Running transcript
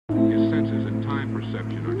His senses and time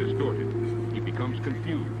perception are distorted. He becomes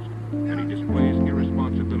confused, and he displays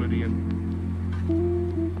irresponsibility and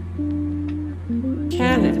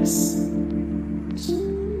Canis.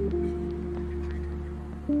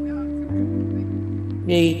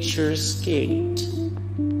 Nature's Gate.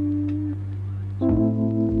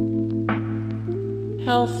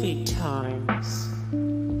 Healthy Times.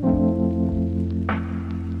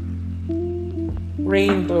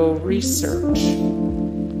 Rainbow Research.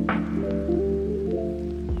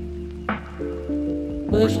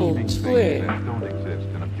 Little Twig. that don't exist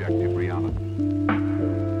in objective reality.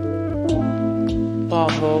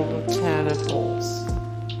 Bubble Botanicals.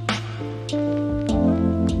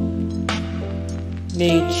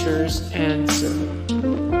 Nature's Answer.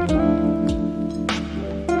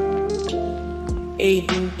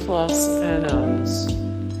 Aiden plus NOs.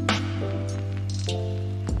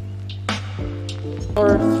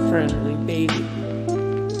 Earth-friendly baby.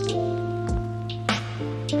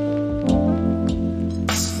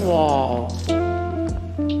 Suave.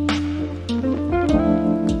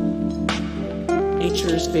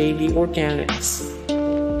 Nature's Baby Organics.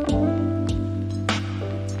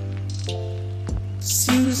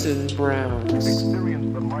 Susan Brown's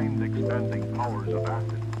Experience the mind-expanding powers of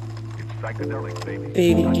acid. It's psychedelic, baby.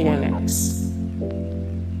 Baby Organics.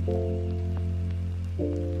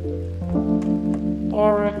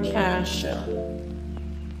 Oracasha.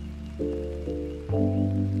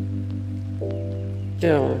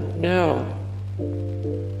 Don't know.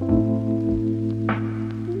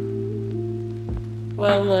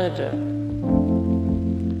 Welleda.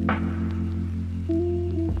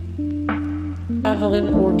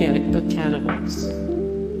 Evelyn Organic Botanicals.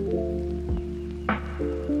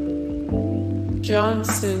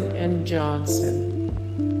 Johnson and Johnson.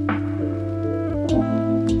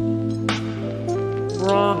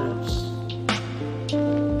 Bronner's.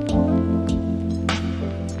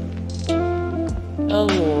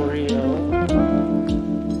 Elorio.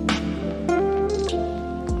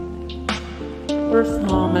 Earth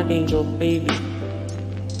Mom and Angel Baby.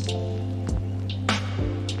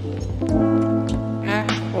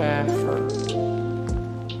 Aquifer.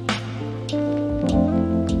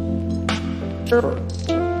 Burt.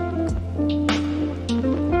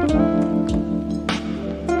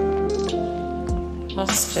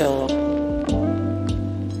 Mustela.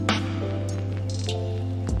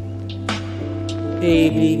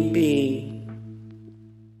 Baby B.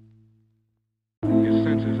 His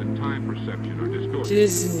senses and time perception are distorted.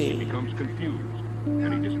 Disney. He becomes confused,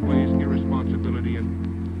 and he displays irresponsibility and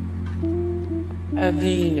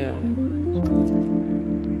Aveeno.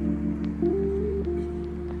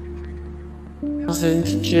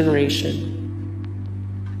 Thousandth Generation.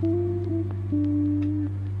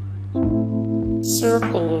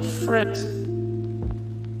 Circle of Friends.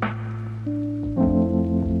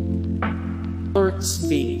 Burt's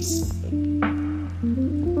Bees.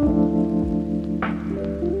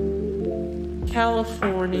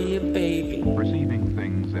 California Baby. perceiving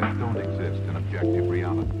things that don't exist in objective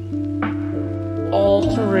reality.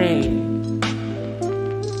 All Terrain.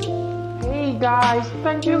 Hey guys,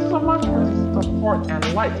 thank you so much for the support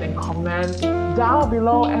and likes and comments down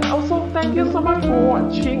below, and also thank you so much for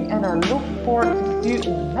watching, and I look forward to see you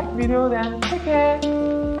in the next video. Then take care.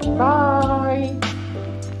 Bye.